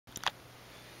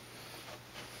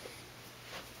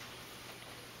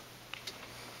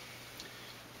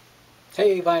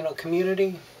Hey vinyl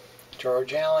community,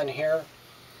 George Allen here.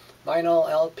 Vinyl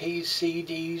LPs,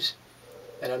 CDs,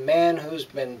 and a man who's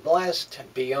been blessed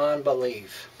beyond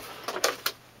belief.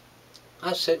 I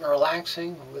was sitting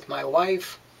relaxing with my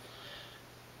wife,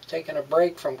 taking a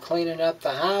break from cleaning up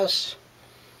the house,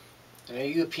 and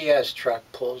a UPS truck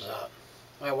pulls up.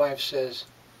 My wife says,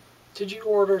 "Did you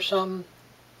order something?"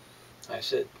 I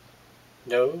said,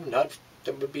 "No, not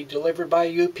that would be delivered by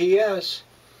UPS."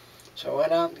 So I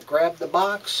went out and grabbed the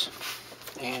box,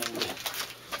 and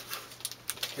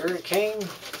here it came.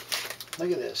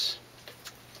 Look at this.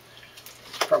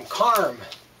 From Carm,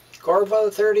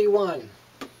 Gorvo31.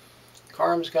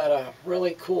 Carm's got a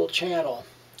really cool channel.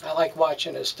 I like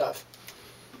watching his stuff.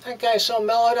 That guy's so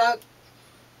mellowed out,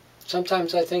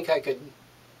 sometimes I think I could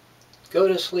go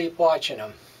to sleep watching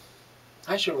him.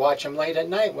 I should watch him late at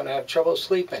night when I have trouble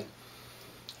sleeping.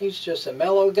 He's just a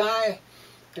mellow guy,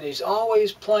 and he's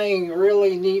always playing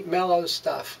really neat mellow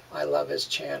stuff. I love his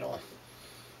channel.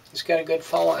 He's got a good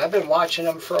following. I've been watching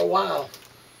him for a while.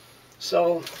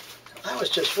 So I was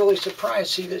just really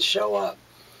surprised to see this show up.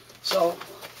 So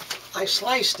I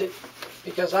sliced it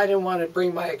because I didn't want to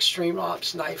bring my Extreme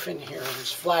Ops knife in here and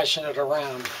just flashing it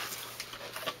around.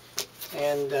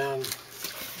 And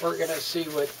we're going to see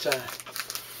what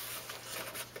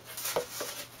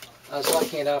I was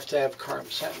lucky enough to have Carm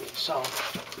sent me. So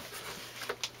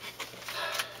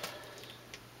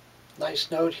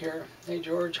nice note here. Hey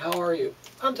George, how are you?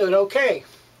 I'm doing okay,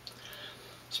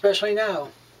 especially now.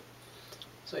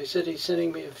 So he said he's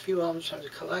sending me a few albums from his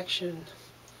collection.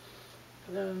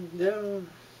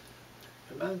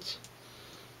 Months.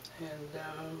 And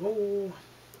oh,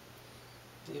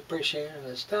 he appreciated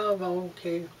the stuff.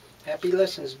 Okay, happy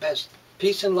listens, best.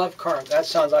 Peace and love, Carm. That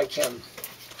sounds like him.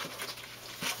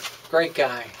 Great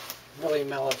guy, really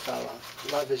mellow fellow.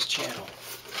 Love his channel.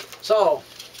 So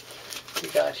we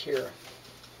got here.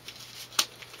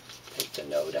 Take the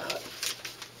note out.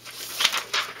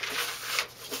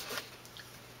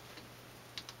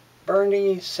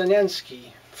 Bernie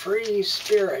Sinensky, Free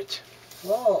Spirit.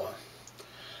 Whoa,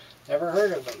 never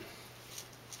heard of him,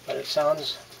 but it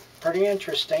sounds pretty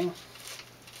interesting.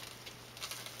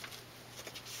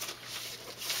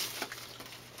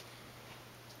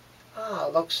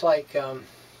 Looks like,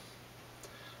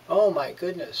 oh my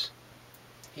goodness.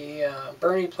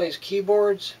 Bernie plays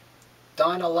keyboards,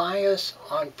 Don Elias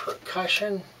on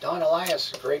percussion. Don Elias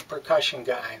is a great percussion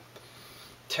guy.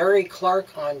 Terry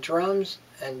Clark on drums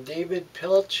and David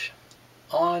Pilch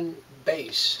on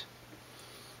bass.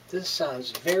 This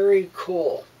sounds very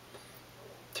cool.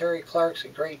 Terry Clark's a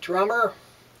great drummer.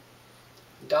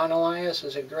 Don Elias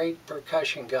is a great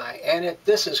percussion guy. And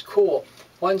this is cool.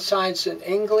 One side's in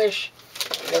English,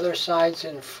 the other side's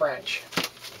in French.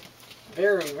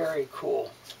 Very, very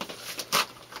cool.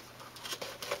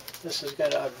 This is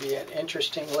going to be an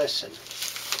interesting listen.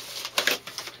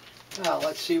 Now,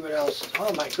 let's see what else.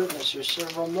 Oh my goodness, there's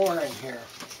several more in here.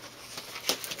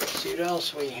 Let's see what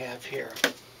else we have here.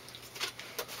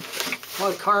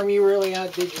 Well, Carm, you really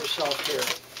outdid yourself here.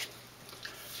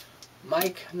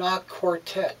 Mike Knock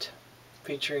Quartet,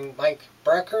 featuring Mike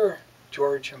Brecker,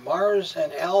 George Mars,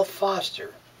 and Al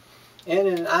Foster.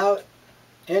 In, out,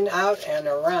 and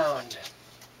around.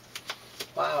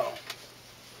 Wow.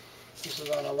 This is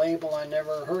on a label I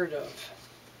never heard of.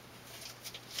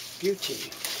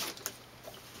 Beauty.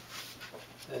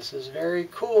 This is very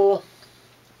cool.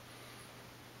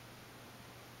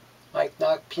 Mike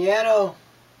Knock piano,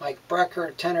 Mike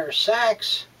Brecker tenor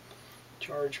sax,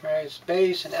 George Mars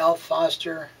bass, and Al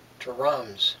Foster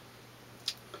drums.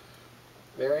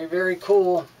 Very, very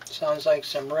cool. Sounds like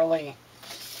some really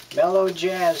mellow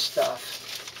jazz stuff.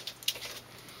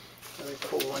 Really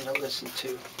cool one to listen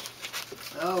to.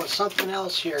 Oh, something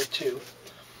else here too.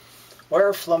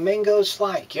 Where Flamingos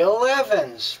Fly. Gil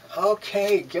Evans.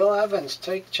 Okay, Gil Evans.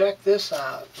 Check this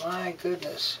out. My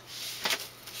goodness.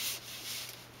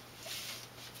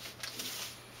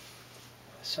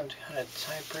 Some kind of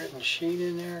typewritten sheet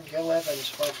in there. Gil Evans,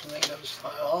 Where Flamingos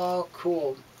Fly. Oh,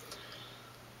 cool.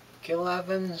 Gil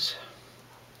Evans.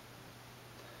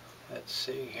 Let's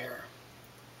see here.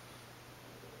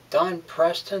 Don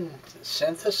Preston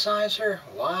synthesizer.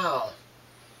 Wow.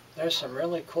 There's some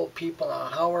really cool people now.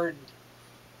 Howard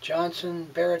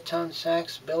Johnson baritone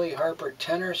sax, Billy Harper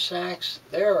tenor sax.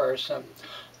 There are some.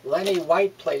 Lenny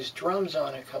White plays drums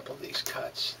on a couple of these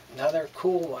cuts. Another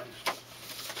cool one.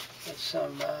 There's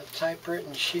some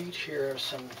typewritten sheet here of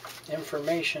some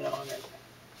information on it.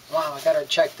 Wow, I gotta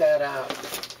check that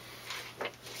out.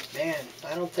 Man,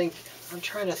 I'm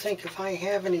trying to think if I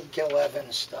have any Gil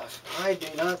Evans stuff. I do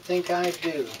not think I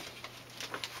do.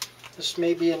 This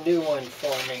may be a new one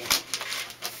for me.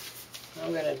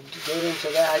 I'm going to get into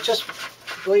that. I just,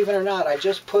 believe it or not, I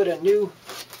just put a new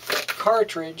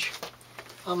cartridge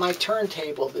on my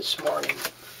turntable this morning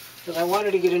because I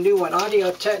wanted to get a new one.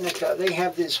 Audio-Technica, they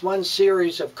have this one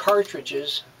series of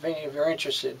cartridges, if any of you are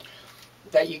interested,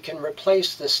 that you can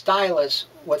replace the stylus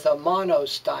with a mono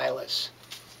stylus.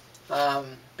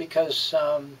 Because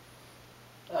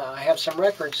I have some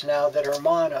records now that are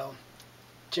mono.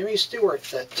 Jimmy Stewart,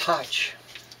 The Touch,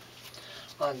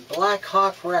 on Black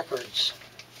Hawk Records.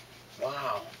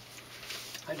 Wow.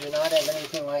 I do not have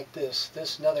anything like this.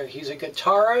 This another, he's a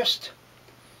guitarist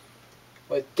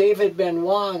with David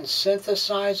Benoit on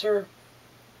synthesizer,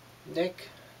 Nick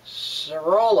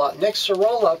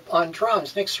Cirola on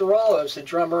drums. Nick Cirola is the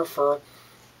drummer for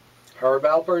Herb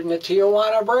Alpert and the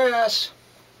Tijuana Brass.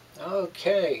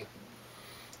 Okay.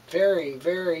 Very,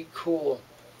 very cool.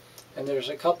 And there's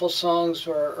a couple songs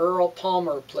where Earl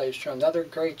Palmer plays drum, another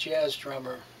great jazz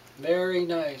drummer. Very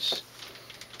nice.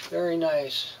 Very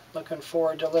nice. Looking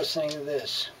forward to listening to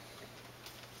this.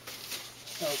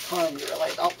 Oh, Carm, you're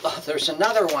like, oh, there's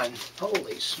another one.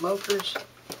 Holy smokers.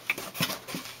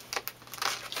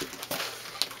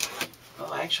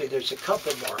 Oh, actually, there's a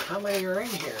couple more. How many are in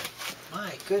here?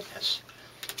 My goodness.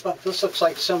 Well, this looks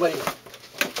like somebody,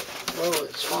 whoa,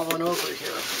 it's falling over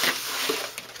here.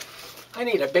 I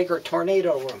need a bigger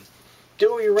tornado room.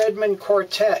 Dewey Redman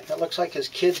Quartet. It looks like his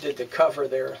kid did the cover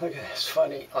there. Look at this,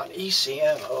 funny. On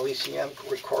ECM. Oh, ECM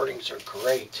recordings are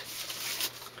great.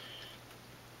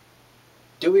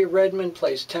 Dewey Redman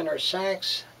plays tenor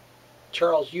sax.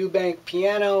 Charles Eubank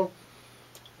piano.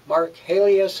 Mark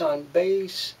Halius on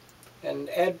bass. And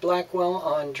Ed Blackwell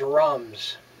on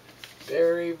drums.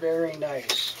 Very, very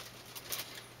nice.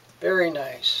 Very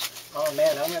nice. Oh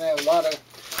man, I'm going to have a lot of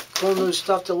cool new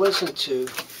stuff to listen to.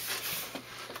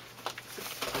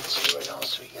 Let's see what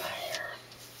else we got here.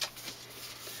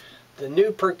 The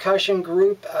New Percussion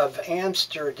Group of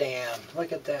Amsterdam.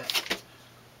 Look at that.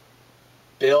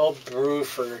 Bill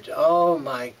Bruford. Oh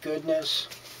my goodness.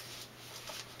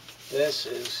 This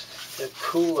is the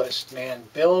coolest, man.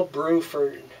 Bill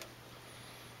Bruford.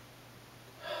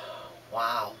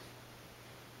 Wow.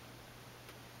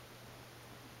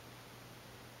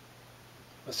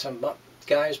 With some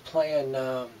guys playing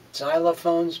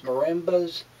xylophones,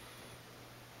 marimbas.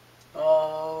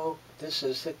 Oh, this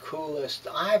is the coolest.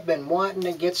 I've been wanting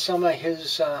to get some of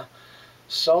his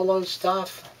solo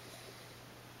stuff.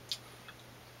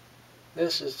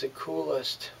 This is the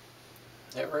coolest.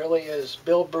 It really is.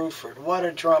 Bill Bruford, what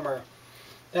a drummer.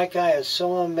 That guy is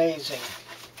so amazing.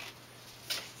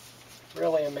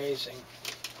 Really amazing.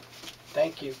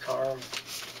 Thank you, Carm.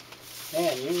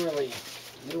 Man, you really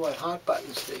knew what hot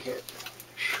buttons to hit.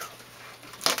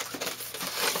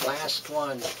 Last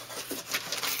one.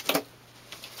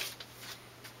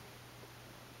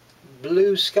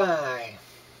 Blue Sky.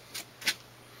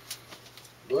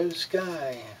 Blue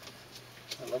Sky.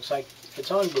 It looks like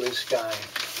it's on Blue Sky.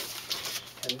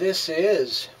 And this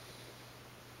is,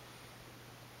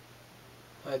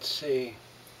 let's see,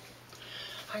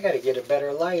 I gotta get a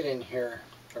better light in here,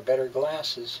 or better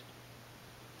glasses.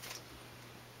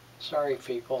 Sorry,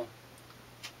 people.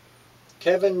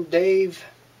 Kevin, Dave,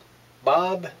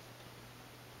 Bob,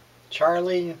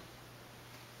 Charlie,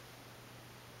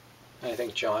 I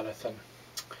think Jonathan.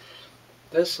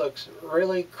 This looks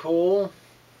really cool.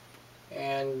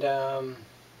 And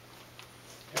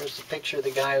here's the picture of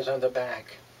the guys on the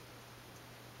back.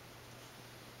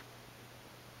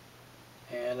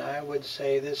 And I would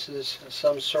say this is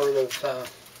some sort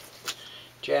of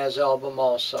jazz album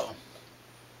also.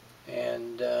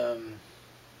 And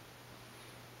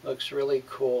looks really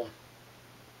cool.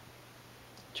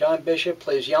 John Bishop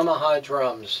plays Yamaha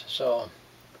drums. So,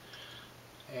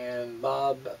 and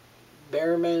Bob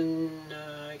Behrman,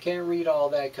 I can't read all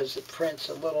that because the print's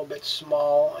a little bit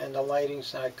small and the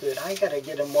lighting's not good. I gotta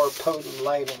get a more potent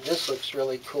lighting. This looks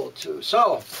really cool too.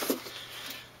 So,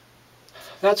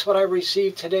 that's what I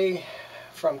received today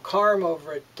from Carm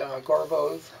over at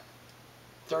Gorvo31.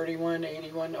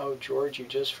 Oh, George, you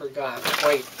just forgot.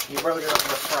 Wait, he wrote it on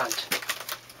the front.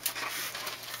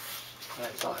 I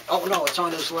thought, oh no, it's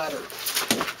on his letter.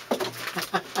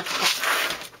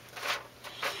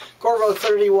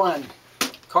 Gorvo31.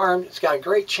 Carm, it's got a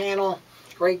great channel,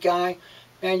 great guy.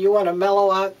 Man, you want to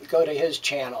mellow out, go to his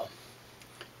channel.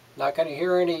 Not going to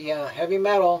hear any heavy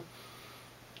metal,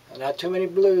 not too many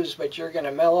blues, but you're going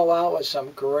to mellow out with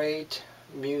some great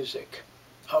music.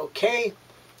 Okay,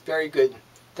 very good.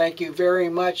 Thank you very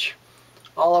much,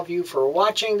 all of you, for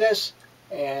watching this,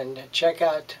 and check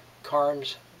out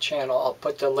Carm's channel. I'll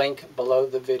put the link below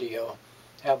the video.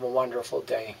 Have a wonderful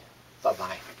day.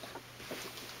 Bye-bye.